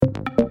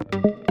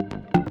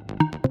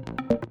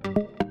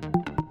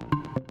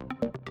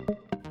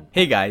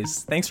Hey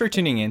guys, thanks for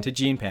tuning in to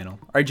Gene Panel,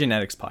 our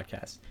genetics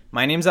podcast.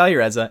 My name's Ali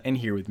Reza, and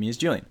here with me is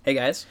Julian. Hey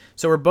guys.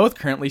 So we're both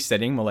currently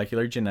studying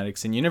molecular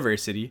genetics in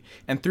university,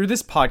 and through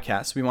this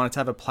podcast, we wanted to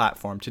have a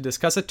platform to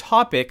discuss a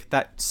topic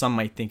that some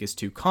might think is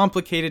too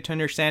complicated to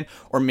understand,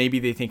 or maybe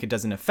they think it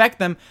doesn't affect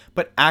them,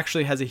 but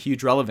actually has a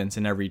huge relevance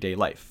in everyday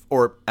life,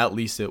 or at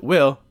least it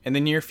will in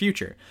the near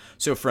future.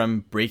 So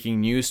from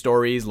breaking news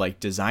stories like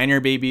designer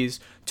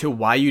babies, to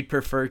why you'd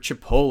prefer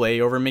Chipotle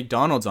over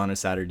McDonald's on a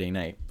Saturday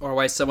night. Or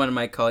why someone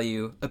might call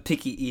you a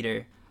picky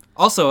eater.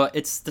 Also,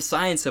 it's the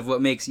science of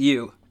what makes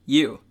you,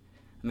 you.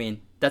 I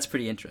mean, that's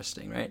pretty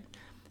interesting, right?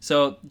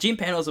 So, Gene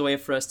Panel is a way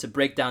for us to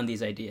break down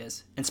these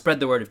ideas and spread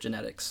the word of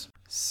genetics.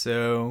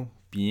 So,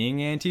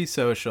 being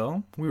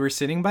antisocial, we were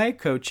sitting by a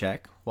code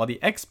check while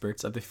the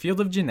experts of the field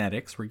of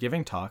genetics were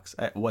giving talks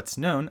at what's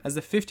known as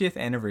the 50th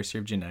anniversary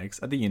of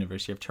genetics at the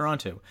University of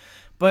Toronto.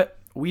 But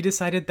we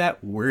decided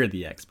that we're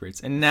the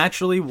experts. And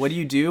naturally, what do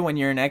you do when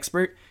you're an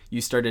expert?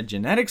 You start a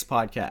genetics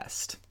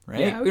podcast, right?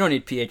 Yeah, we don't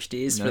need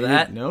PhDs for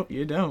that. Nope,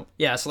 you don't.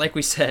 Yeah, so like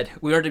we said,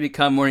 we are to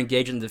become more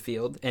engaged in the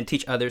field and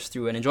teach others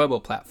through an enjoyable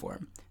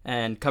platform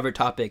and cover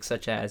topics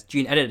such as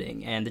gene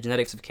editing and the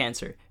genetics of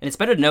cancer. And it's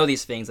better to know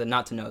these things than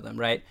not to know them,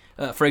 right?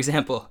 For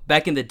example,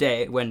 back in the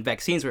day when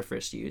vaccines were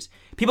first used,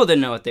 people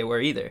didn't know what they were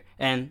either.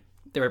 And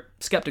they were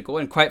skeptical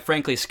and quite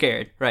frankly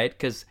scared, right?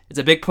 Because it's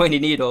a big pointy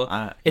needle.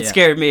 It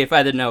scared me if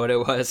I didn't know what it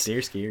was.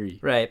 They're scary.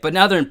 Right, but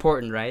now they're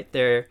important, right?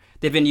 They've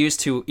been used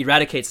to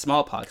eradicate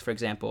smallpox, for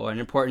example, an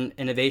important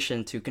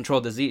innovation to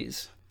control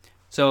disease.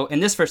 So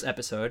in this first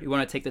episode, we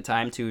want to take the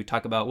time to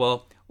talk about,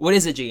 well, what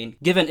is a gene,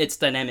 given its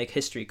dynamic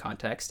history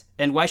context,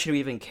 and why should we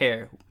even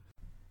care?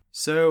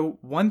 So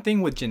one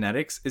thing with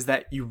genetics is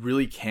that you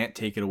really can't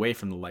take it away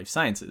from the life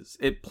sciences.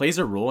 It plays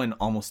a role in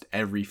almost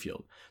every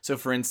field. So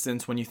for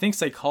instance, when you think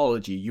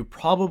psychology, you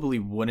probably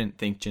wouldn't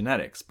think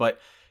genetics, but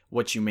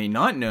what you may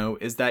not know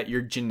is that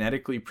you're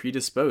genetically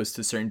predisposed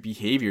to certain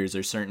behaviors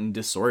or certain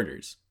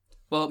disorders.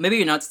 Well, maybe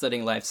you're not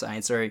studying life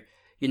science or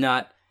you're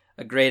not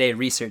a grade A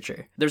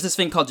researcher. There's this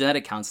thing called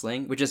genetic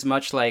counseling, which is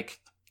much like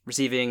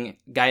receiving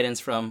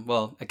guidance from,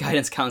 well, a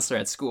guidance counselor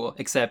at school,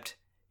 except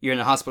you're in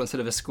a hospital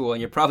instead of a school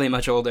and you're probably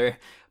much older.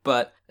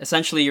 But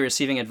essentially, you're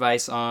receiving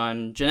advice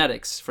on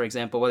genetics, for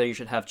example, whether you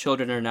should have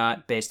children or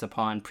not based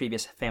upon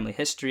previous family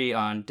history,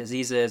 on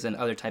diseases and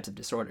other types of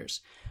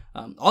disorders.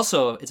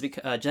 Also,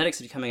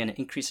 genetics is becoming an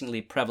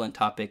increasingly prevalent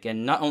topic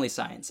in not only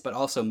science, but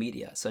also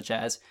media, such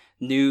as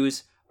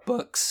news,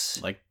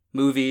 books, Like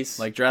movies.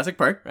 Like Jurassic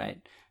Park.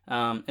 Right.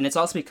 And it's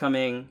also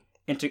becoming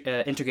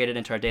integrated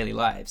into our daily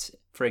lives.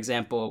 For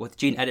example, with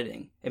gene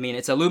editing. I mean,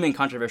 it's a looming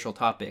controversial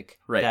topic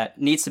that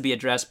needs to be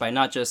addressed by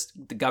not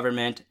just the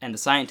government and the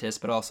scientists,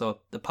 but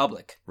also the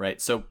public.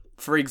 Right. So,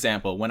 for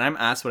example, when I'm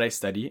asked what I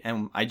study,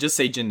 and I just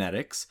say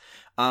genetics,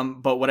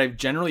 but what I've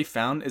generally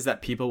found is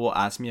that people will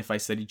ask me if I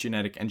study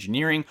genetic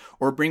engineering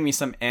or bring me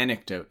some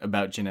anecdote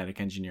about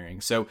genetic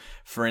engineering. So,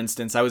 for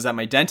instance, I was at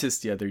my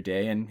dentist the other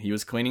day and he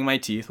was cleaning my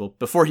teeth. Well,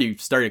 before he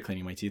started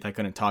cleaning my teeth, I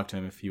couldn't talk to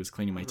him if he was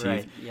cleaning my teeth.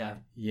 Right, yeah.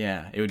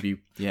 Yeah, it would be,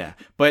 yeah.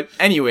 But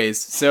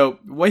anyways, so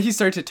what he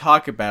started to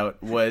talk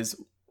about was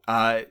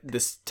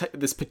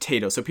this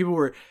potato. So people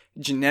were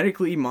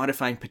genetically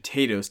modifying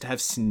potatoes to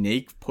have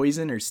snake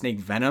poison or snake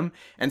venom,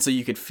 and so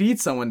you could feed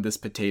someone this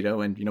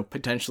potato and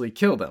potentially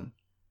kill them.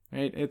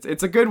 Right?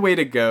 It's a good way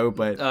to go,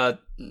 but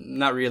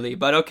not really.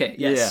 But okay,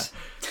 yes.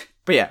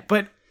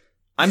 But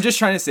I'm just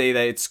trying to say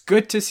that it's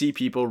good to see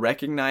people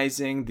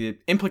recognizing the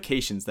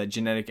implications that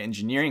genetic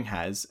engineering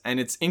has and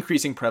its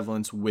increasing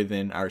prevalence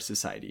within our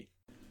society.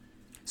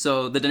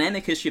 So the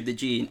dynamic history of the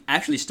gene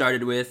actually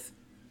started with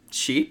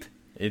sheep.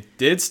 It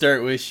did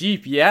start with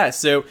sheep, yeah.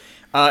 So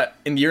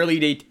in the early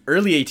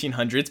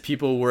 1800s,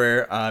 people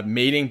were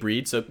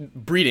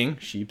breeding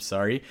sheep,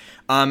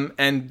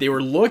 and they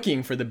were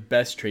looking for the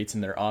best traits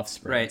in their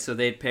offspring. Right, so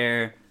they'd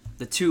pair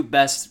the two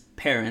best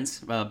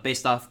parents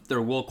based off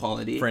their wool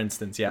quality. For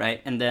instance, yeah.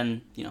 Right, and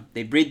then,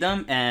 they breed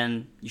them,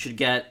 and you should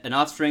get an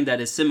offspring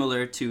that is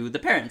similar to the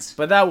parents.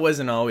 But that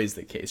wasn't always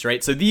the case,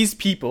 right? So these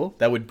people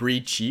that would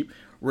breed sheep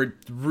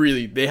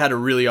they had a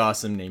really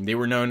awesome name. They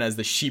were known as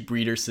the Sheep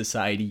Breeder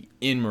Society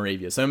in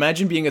Moravia. So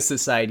imagine being a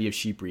society of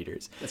sheep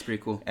breeders. That's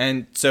pretty cool.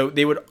 And so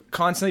they would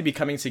constantly be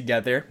coming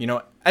together,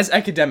 as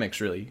academics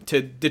really,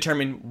 to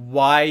determine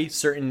why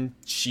certain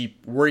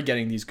sheep were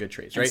getting these good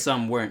traits, right? And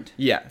some weren't.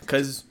 Yeah,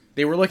 because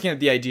they were looking at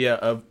the idea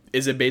of,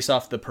 is it based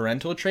off the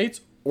parental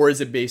traits or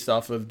is it based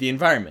off of the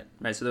environment?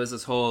 Right, so there was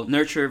this whole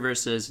nurture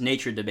versus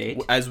nature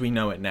debate. As we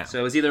know it now. So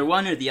it was either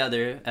one or the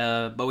other,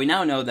 but we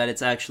now know that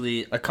it's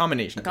actually a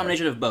combination. A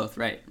combination of both,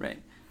 right.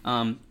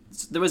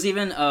 There was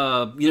even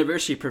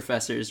university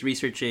professors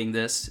researching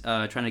this,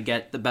 trying to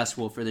get the best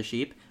wool for the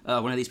sheep.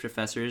 One of these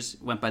professors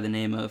went by the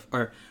name of,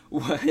 or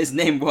his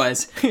name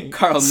was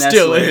Carl Nessler.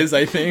 Still is,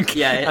 I think.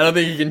 Yeah. I don't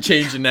think you can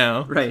change it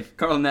now. Right,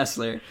 Carl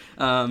Nessler.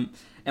 And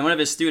one of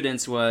his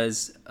students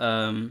was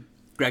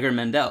Gregor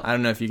Mendel. I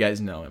don't know if you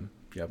guys know him.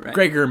 Yep. Right.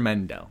 Gregor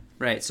Mendel.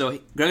 Right, so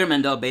Gregor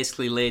Mendel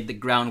basically laid the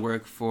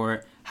groundwork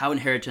for how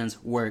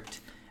inheritance worked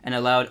and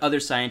allowed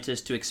other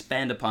scientists to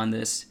expand upon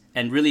this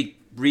and really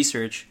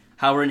research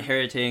how we're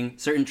inheriting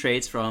certain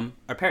traits from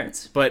our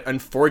parents. But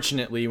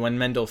unfortunately, when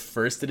Mendel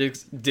first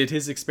did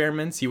his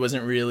experiments, he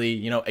wasn't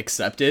really,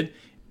 accepted.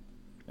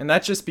 And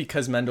that's just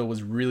because Mendel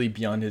was really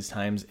beyond his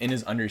times in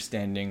his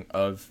understanding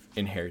of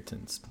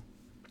inheritance.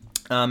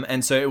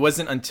 And so it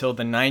wasn't until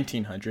the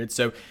 1900s.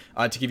 So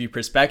to give you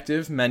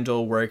perspective,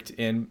 Mendel worked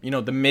in,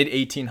 the mid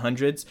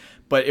 1800s,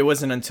 but it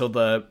wasn't until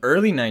the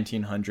early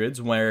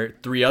 1900s where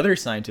 3 other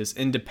scientists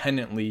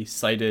independently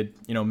cited,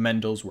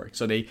 Mendel's work.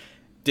 So they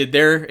did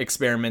their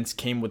experiments,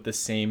 came with the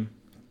same,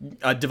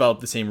 developed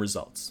the same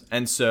results.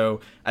 And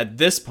so at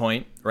this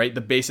point, right,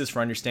 the basis for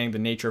understanding the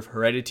nature of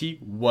heredity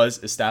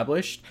was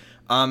established.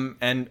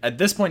 And at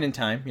this point in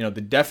time,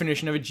 the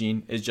definition of a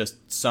gene is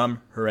just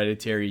some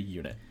hereditary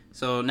unit.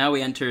 So now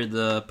we enter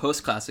the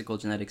post-classical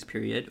genetics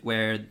period,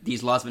 where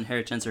these laws of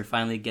inheritance are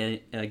finally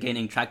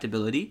gaining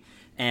tractability,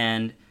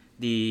 and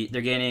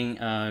they're gaining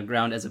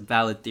ground as a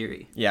valid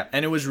theory. Yeah,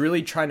 and it was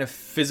really trying to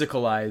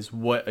physicalize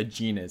what a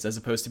gene is, as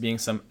opposed to being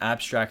some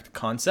abstract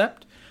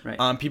concept.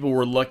 Right. People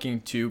were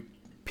looking to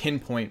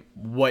pinpoint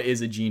what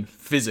is a gene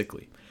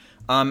physically.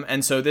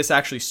 And so this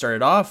actually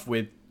started off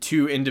with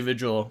 2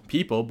 individual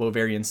people,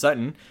 Boveri and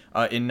Sutton,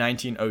 in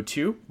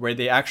 1902, where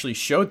they actually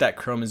showed that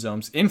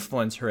chromosomes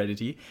influence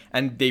heredity,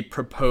 and they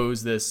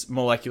proposed this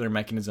molecular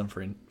mechanism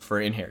for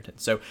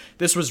inheritance. So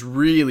this was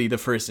really the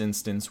first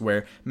instance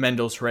where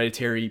Mendel's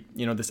hereditary,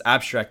 this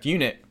abstract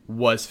unit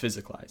was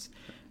physicalized.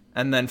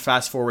 And then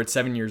fast forward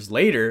 7 years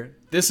later,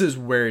 this is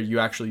where you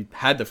actually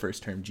had the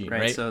first term gene,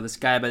 right? So this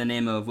guy by the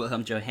name of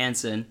Wilhelm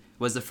Johansen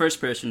was the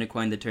first person to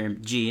coin the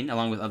term gene,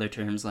 along with other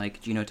terms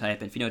like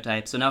genotype and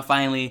phenotype. So now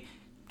finally,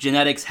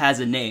 genetics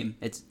has a name.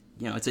 It's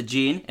a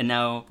gene, and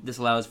now this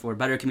allows for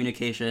better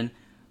communication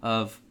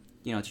of,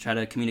 to try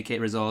to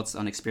communicate results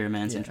on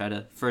experiments and try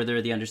to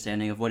further the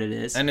understanding of what it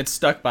is. And it's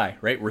stuck by,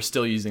 right? We're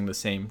still using the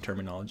same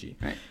terminology.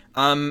 Right.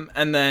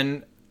 And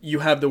then you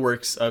have the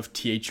works of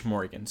T.H.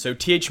 Morgan. So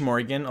T.H.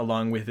 Morgan,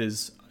 along with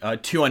his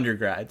 2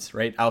 undergrads,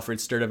 right, Alfred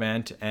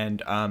Sturtevant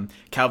and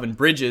Calvin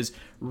Bridges,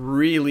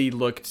 really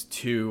looked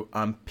to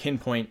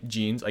pinpoint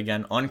genes,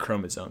 again, on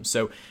chromosomes.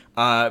 So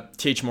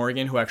T.H.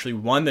 Morgan, who actually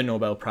won the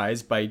Nobel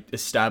Prize by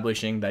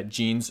establishing that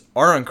genes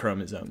are on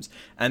chromosomes.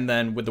 And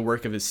then with the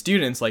work of his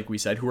students, like we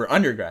said, who were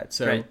undergrads.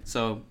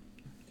 So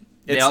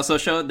they also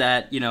showed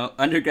that,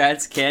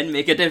 undergrads can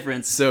make a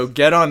difference. So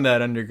get on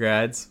that,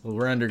 undergrads. Well,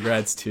 we're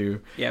undergrads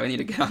too. Yeah, we need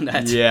to get on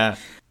that. Yeah.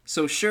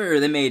 So sure,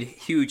 they made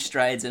huge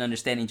strides in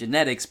understanding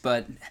genetics,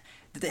 but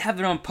did they have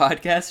their own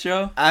podcast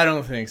show? I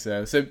don't think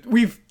so. So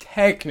we've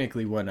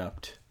technically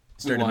one-upped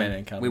Sturtevant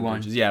and Calvin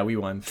Bridges. Yeah, we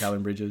won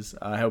Calvin Bridges.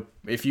 I hope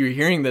if you're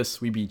hearing this,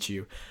 we beat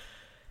you.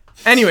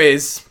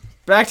 Anyways,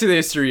 back to the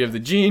history of the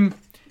gene.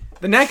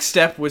 The next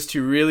step was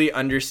to really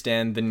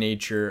understand the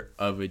nature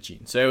of a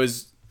gene. So it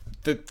was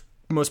the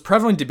most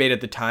prevalent debate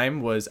at the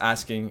time was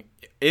asking,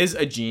 is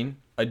a gene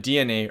a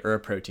DNA or a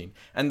protein?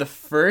 And the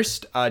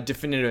first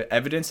definitive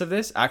evidence of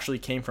this actually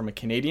came from a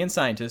Canadian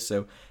scientist,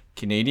 so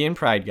Canadian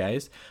pride,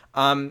 guys,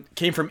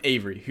 came from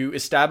Avery, who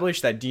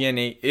established that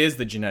DNA is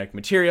the genetic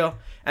material.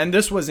 And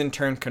this was in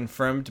turn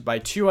confirmed by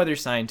 2 other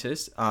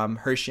scientists,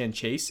 Hershey and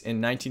Chase,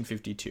 in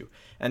 1952.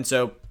 And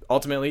so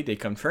ultimately, they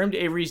confirmed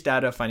Avery's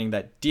data, finding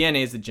that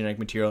DNA is the genetic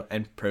material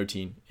and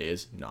protein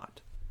is not.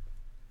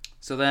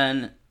 So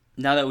then,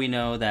 now that we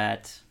know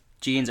that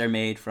genes are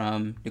made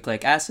from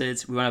nucleic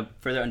acids, we want to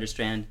further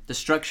understand the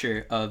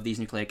structure of these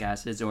nucleic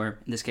acids, or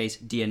in this case,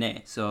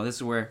 DNA. So this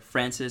is where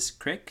Francis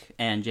Crick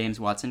and James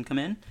Watson come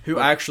in. Who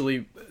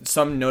actually,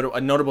 a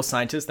notable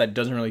scientist that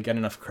doesn't really get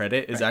enough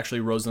credit is actually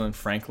Rosalind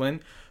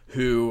Franklin,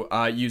 who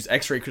used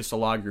X-ray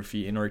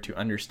crystallography in order to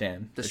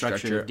understand the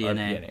structure of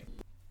DNA.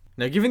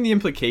 Now, given the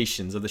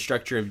implications of the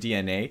structure of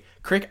DNA,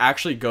 Crick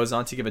actually goes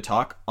on to give a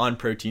talk on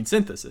protein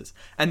synthesis.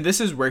 And this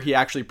is where he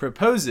actually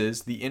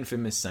proposes the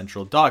infamous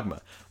central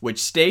dogma,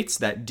 which states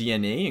that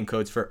DNA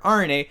encodes for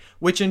RNA,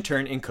 which in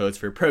turn encodes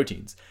for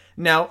proteins.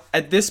 Now,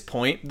 at this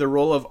point, the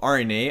role of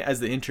RNA as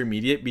the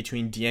intermediate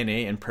between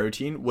DNA and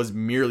protein was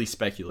merely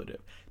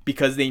speculative,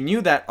 because they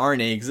knew that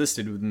RNA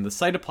existed within the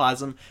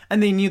cytoplasm,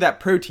 and they knew that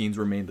proteins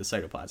remained the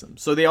cytoplasm.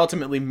 So they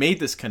ultimately made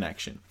this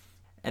connection.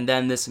 And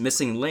then this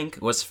missing link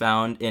was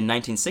found in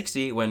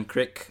 1960 when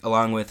Crick,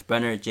 along with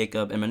Brenner,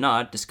 Jacob, and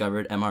Monod,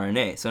 discovered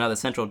mRNA. So now the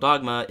central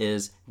dogma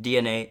is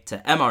DNA to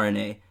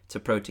mRNA to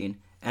protein.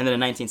 And then in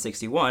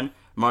 1961,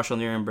 Marshall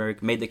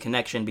Nirenberg made the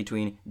connection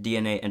between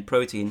DNA and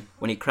protein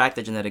when he cracked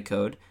the genetic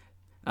code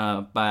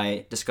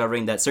by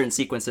discovering that certain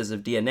sequences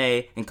of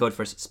DNA encode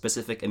for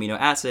specific amino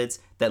acids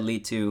that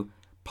lead to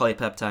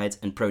polypeptides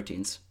and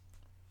proteins.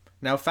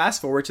 Now fast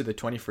forward to the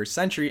 21st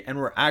century and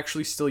we're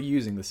actually still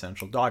using the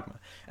central dogma.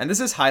 And this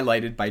is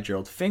highlighted by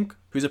Gerald Fink,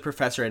 who's a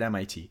professor at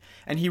MIT.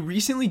 And he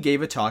recently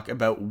gave a talk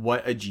about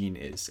what a gene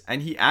is.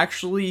 And he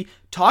actually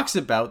talks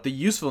about the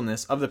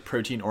usefulness of the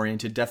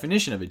protein-oriented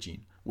definition of a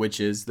gene,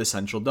 which is the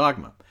central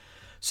dogma.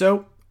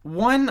 So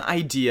one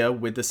idea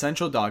with the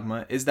central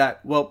dogma is that,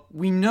 well,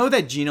 we know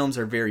that genomes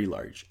are very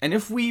large. And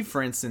if we,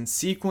 for instance,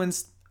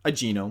 sequence a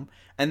genome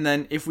And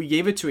then if we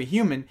gave it to a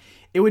human,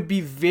 it would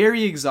be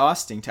very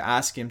exhausting to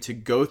ask him to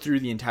go through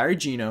the entire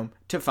genome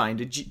to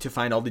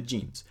find all the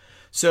genes.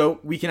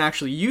 So we can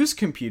actually use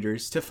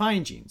computers to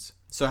find genes.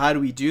 So how do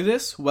we do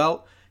this?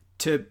 Well,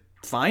 to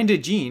find a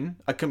gene,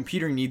 a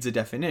computer needs a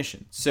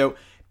definition. So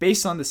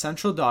based on the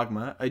central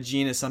dogma, a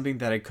gene is something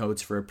that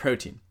encodes for a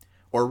protein.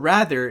 Or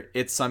rather,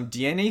 it's some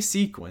DNA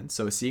sequence,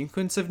 so a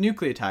sequence of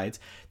nucleotides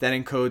that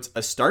encodes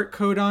a start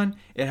codon.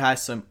 It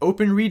has some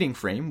open reading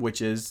frame,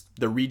 which is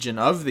the region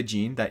of the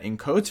gene that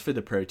encodes for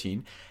the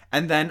protein,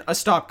 and then a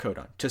stop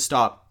codon to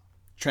stop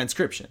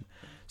transcription.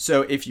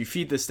 So if you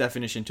feed this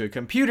definition to a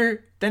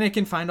computer, then it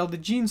can find all the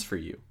genes for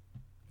you.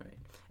 Right.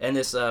 And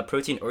this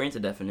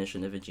protein-oriented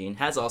definition of a gene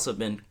has also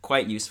been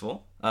quite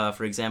useful,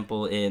 for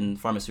example, in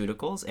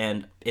pharmaceuticals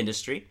and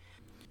industry.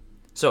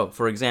 So,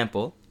 for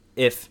example,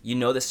 if you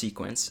know the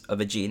sequence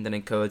of a gene that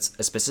encodes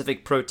a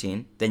specific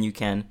protein, then you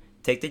can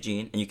take the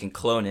gene and you can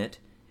clone it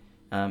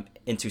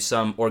into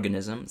some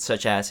organism,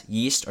 such as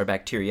yeast or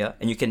bacteria,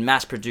 and you can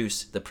mass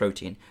produce the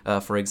protein.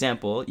 For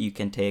example, you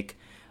can take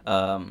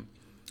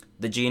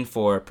the gene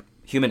for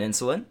human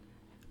insulin,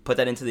 put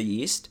that into the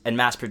yeast, and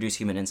mass produce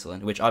human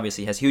insulin, which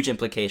obviously has huge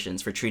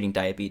implications for treating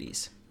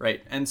diabetes.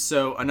 Right. And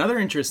so another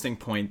interesting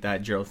point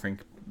that Gerald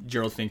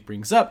Fink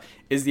brings up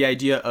is the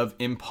idea of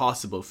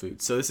impossible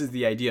foods. So this is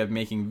the idea of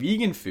making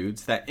vegan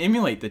foods that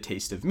emulate the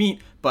taste of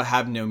meat but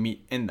have no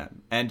meat in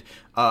them. And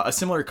a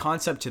similar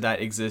concept to that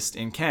exists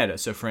in Canada.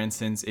 So for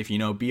instance, if you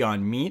know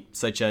Beyond Meat,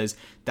 such as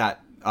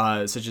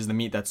the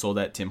meat that's sold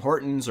at Tim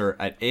Hortons or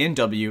at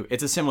A&W,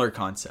 it's a similar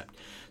concept.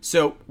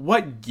 So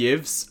what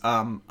gives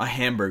a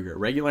hamburger,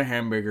 regular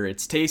hamburger,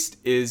 its taste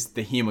is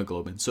the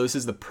hemoglobin. So this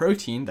is the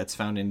protein that's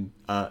found in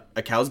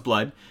a cow's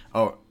blood,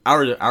 or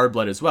our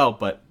blood as well,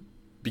 but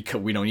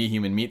because we don't eat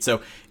human meat, so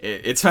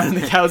it's found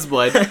in the cow's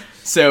blood.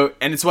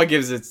 And it's what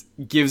gives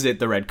it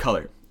the red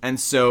color. And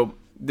so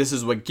this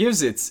is what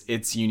gives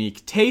its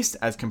unique taste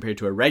as compared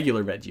to a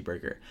regular veggie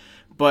burger.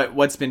 But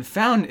what's been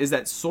found is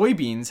that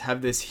soybeans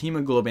have this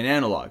hemoglobin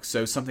analog,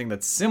 so something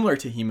that's similar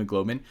to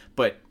hemoglobin,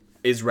 but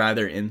is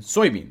rather in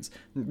soybeans,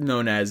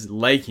 known as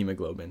like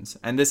hemoglobins.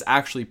 And this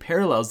actually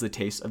parallels the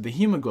taste of the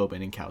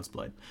hemoglobin in cow's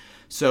blood.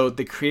 So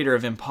the creator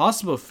of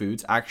Impossible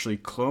Foods actually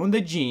cloned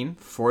the gene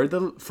for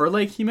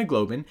like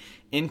hemoglobin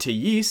into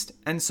yeast,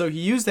 and so he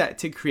used that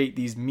to create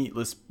these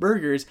meatless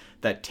burgers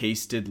that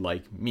tasted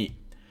like meat.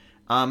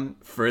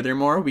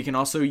 Furthermore, we can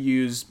also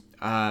use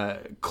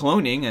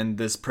cloning and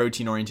this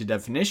protein-oriented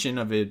definition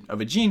of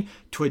a gene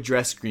to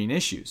address green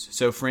issues.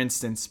 So for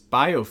instance,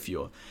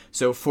 biofuel.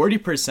 So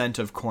 40%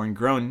 of corn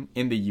grown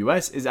in the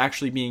US is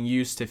actually being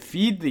used to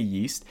feed the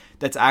yeast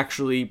that's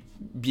actually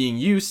being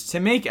used to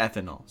make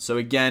ethanol. So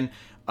again,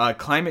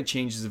 climate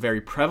change is a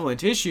very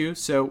prevalent issue,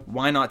 so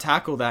why not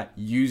tackle that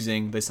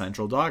using the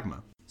central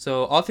dogma?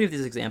 So all three of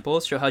these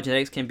examples show how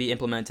genetics can be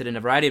implemented in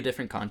a variety of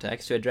different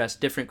contexts to address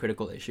different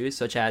critical issues,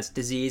 such as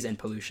disease and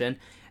pollution,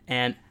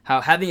 and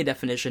how having a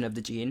definition of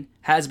the gene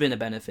has been a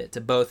benefit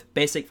to both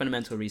basic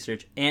fundamental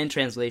research and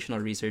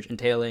translational research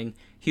entailing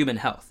human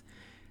health.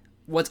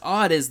 What's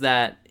odd is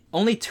that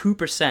only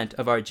 2%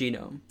 of our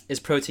genome is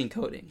protein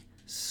coding.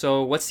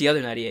 So what's the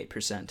other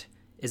 98%?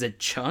 Is it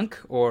chunk,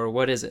 or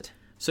what is it?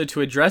 So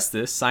to address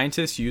this,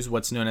 scientists use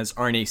what's known as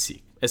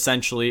RNA-seq.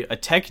 Essentially, a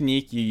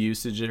technique you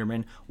use to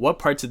determine what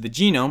parts of the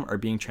genome are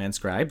being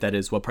transcribed, that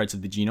is, what parts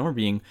of the genome are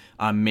being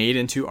made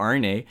into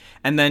RNA,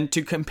 and then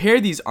to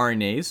compare these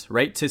RNAs,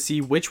 right, to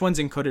see which ones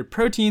encoded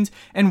proteins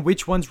and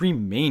which ones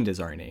remained as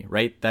RNA,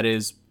 right? That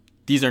is,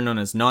 these are known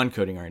as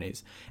non-coding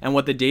RNAs. And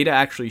what the data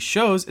actually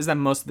shows is that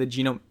most of the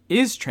genome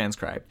is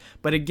transcribed,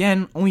 but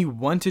again, only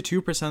 1 to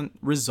 2%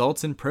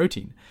 results in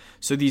protein.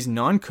 So these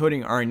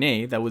non-coding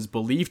RNA that was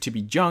believed to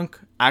be junk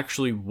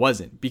actually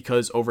wasn't,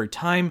 because over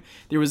time,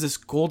 there was this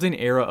golden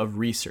era of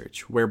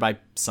research whereby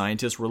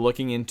scientists were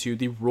looking into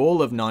the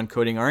role of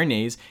non-coding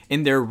RNAs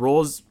in their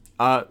roles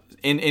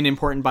in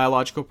important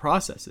biological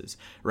processes,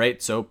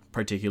 right? So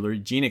particular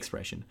gene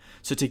expression.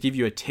 So to give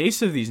you a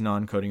taste of these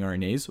non-coding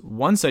RNAs,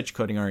 one such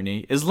coding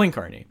RNA is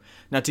lincRNA.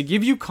 Now to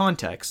give you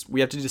context,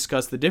 we have to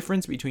discuss the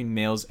difference between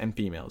males and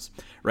females,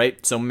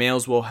 right? So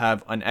males will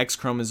have an X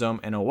chromosome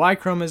and a Y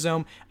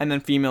chromosome, and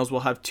then females will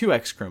have 2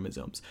 X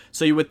chromosomes.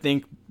 So you would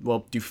think,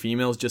 well, do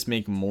females just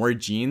make more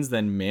genes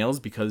than males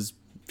because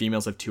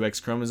females have 2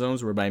 X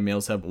chromosomes, whereby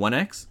males have 1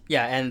 X?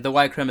 Yeah, and the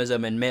Y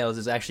chromosome in males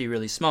is actually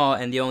really small,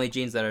 and the only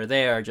genes that are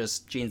there are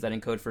just genes that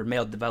encode for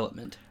male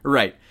development.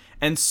 Right.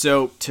 And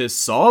so to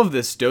solve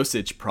this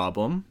dosage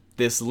problem,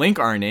 this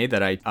lincRNA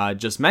that I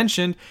just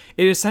mentioned,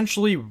 it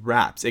essentially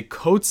wraps, it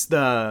coats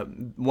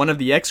one of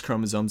the X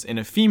chromosomes in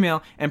a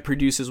female and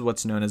produces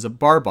what's known as a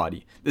bar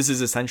body. This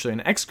is essentially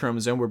an X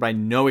chromosome whereby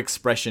no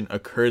expression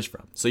occurs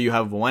from. So you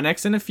have 1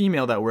 X in a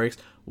female that works,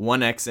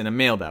 1 X in a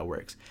male that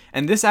works.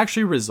 And this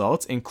actually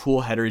results in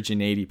cool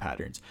heterogeneity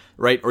patterns,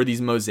 right? Or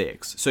these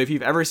mosaics. So if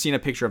you've ever seen a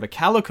picture of a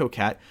calico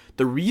cat,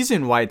 the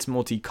reason why it's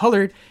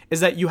multicolored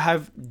is that you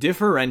have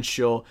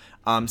differential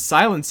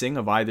silencing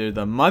of either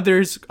the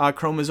mother's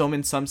chromosome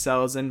in some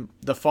cells and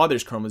the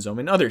father's chromosome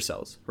in other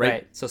cells,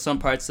 right? So some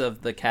parts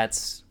of the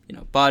cat's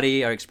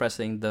body are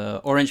expressing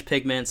the orange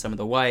pigment, some of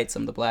the white,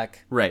 some of the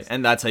black. Right,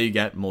 and that's how you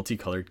get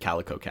multicolored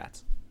calico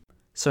cats.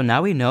 So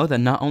now we know that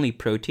not only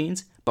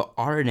proteins, but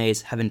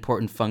RNAs have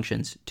important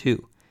functions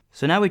too.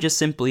 So now we just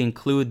simply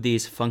include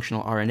these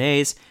functional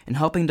RNAs in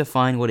helping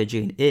define what a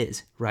gene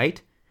is,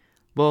 right?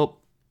 Well,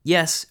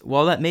 yes,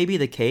 while that may be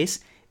the case,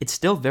 it's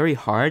still very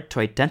hard to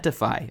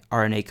identify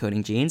RNA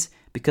coding genes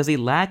because they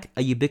lack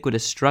a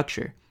ubiquitous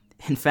structure.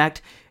 In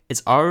fact,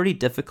 it's already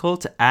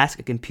difficult to ask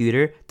a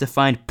computer to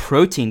find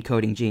protein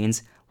coding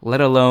genes,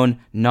 let alone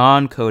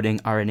non-coding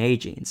RNA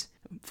genes.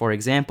 For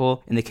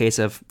example, in the case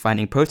of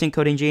finding protein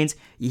coding genes,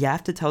 you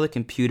have to tell the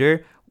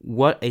computer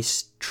what a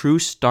true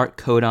start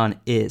codon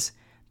is.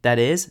 That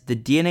is, the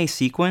DNA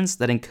sequence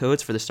that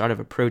encodes for the start of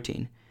a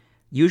protein.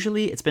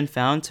 Usually, it's been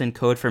found to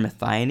encode for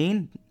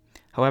methionine.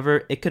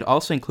 However, it could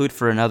also include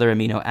for another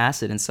amino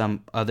acid in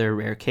some other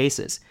rare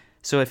cases.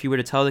 So if you were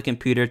to tell the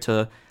computer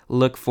to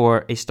look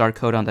for a start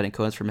codon that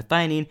encodes for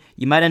methionine,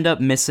 you might end up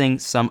missing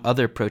some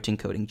other protein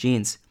coding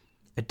genes.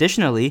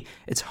 Additionally,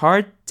 it's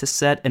hard to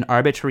set an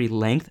arbitrary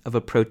length of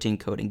a protein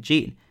coding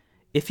gene.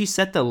 If you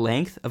set the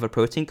length of a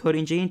protein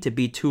coding gene to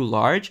be too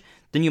large,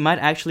 then you might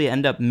actually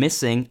end up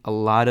missing a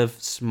lot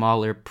of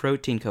smaller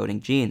protein coding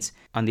genes.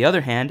 On the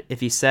other hand,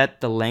 if you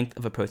set the length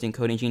of a protein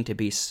coding gene to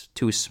be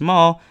too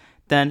small,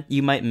 then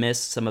you might miss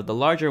some of the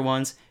larger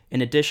ones.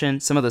 In addition,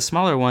 some of the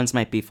smaller ones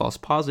might be false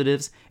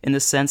positives in the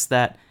sense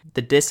that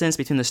the distance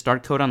between the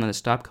start codon and the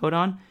stop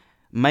codon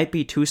might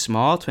be too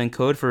small to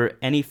encode for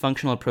any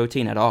functional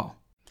protein at all.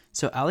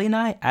 So Ali and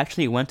I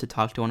actually went to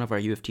talk to one of our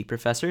U of T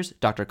professors,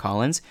 Dr.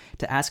 Collins,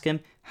 to ask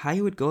him how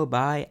he would go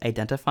by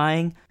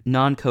identifying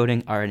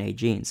non-coding RNA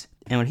genes.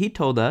 And what he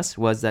told us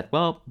was that,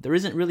 well, there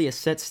isn't really a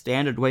set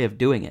standard way of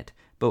doing it,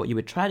 but what you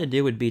would try to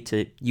do would be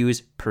to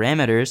use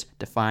parameters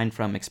defined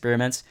from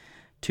experiments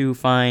to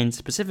find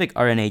specific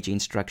RNA gene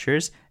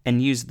structures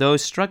and use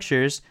those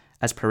structures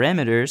as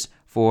parameters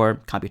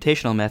for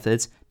computational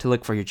methods to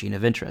look for your gene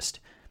of interest.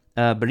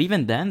 But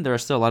even then, there are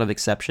still a lot of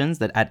exceptions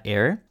that add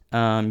error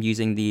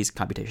using these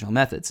computational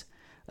methods.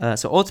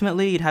 So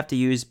ultimately, you'd have to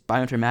use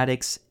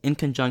bioinformatics in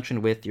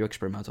conjunction with your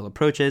experimental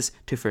approaches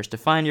to first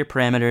define your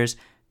parameters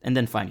and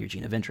then find your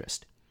gene of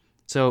interest.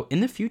 So in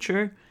the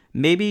future,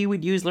 maybe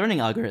we'd use learning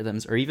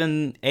algorithms or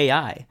even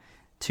AI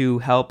to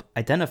help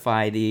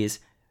identify these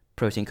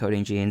protein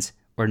coding genes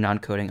or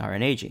non-coding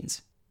RNA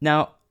genes.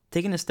 Now,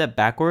 taking a step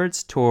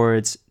backwards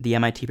towards the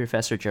MIT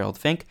professor Gerald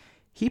Fink,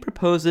 he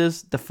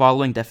proposes the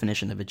following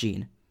definition of a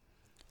gene.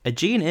 A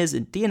gene is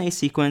a DNA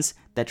sequence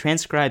that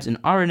transcribes an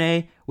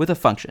RNA with a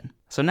function.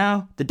 So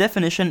now, the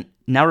definition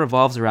now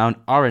revolves around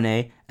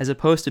RNA as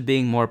opposed to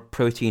being more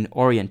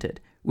protein-oriented,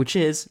 which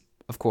is,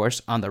 of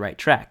course, on the right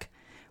track.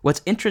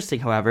 What's interesting,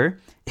 however,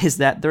 is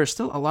that there are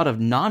still a lot of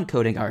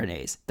non-coding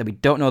RNAs that we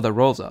don't know the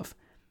roles of.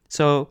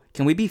 So,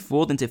 can we be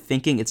fooled into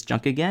thinking it's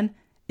junk again?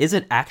 Is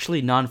it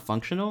actually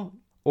non-functional?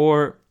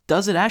 Or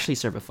does it actually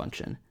serve a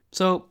function?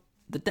 So,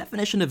 the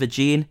definition of a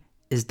gene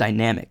is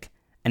dynamic,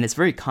 and it's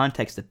very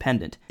context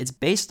dependent. It's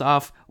based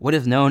off what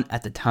is known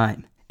at the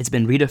time. It's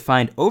been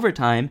redefined over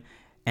time,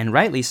 and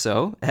rightly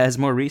so, as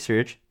more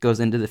research goes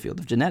into the field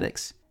of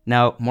genetics.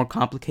 Now, more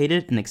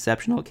complicated and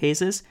exceptional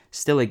cases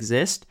still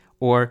exist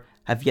or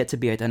have yet to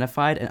be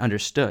identified and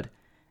understood.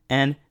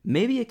 And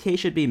maybe a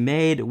case should be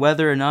made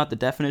whether or not the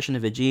definition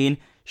of a gene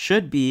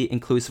should be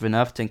inclusive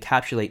enough to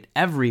encapsulate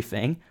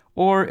everything,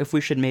 or if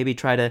we should maybe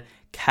try to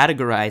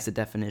categorize the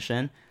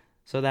definition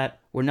so that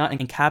we're not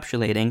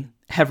encapsulating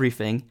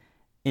everything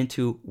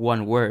into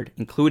one word,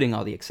 including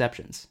all the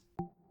exceptions.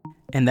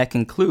 And that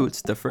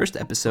concludes the first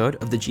episode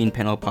of the Gene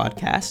Panel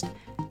podcast,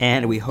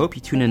 and we hope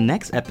you tune in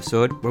next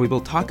episode where we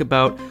will talk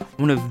about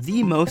one of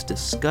the most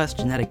discussed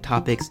genetic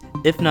topics,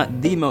 if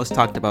not the most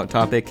talked about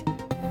topic,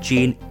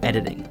 gene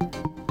editing.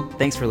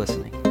 Thanks for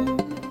listening.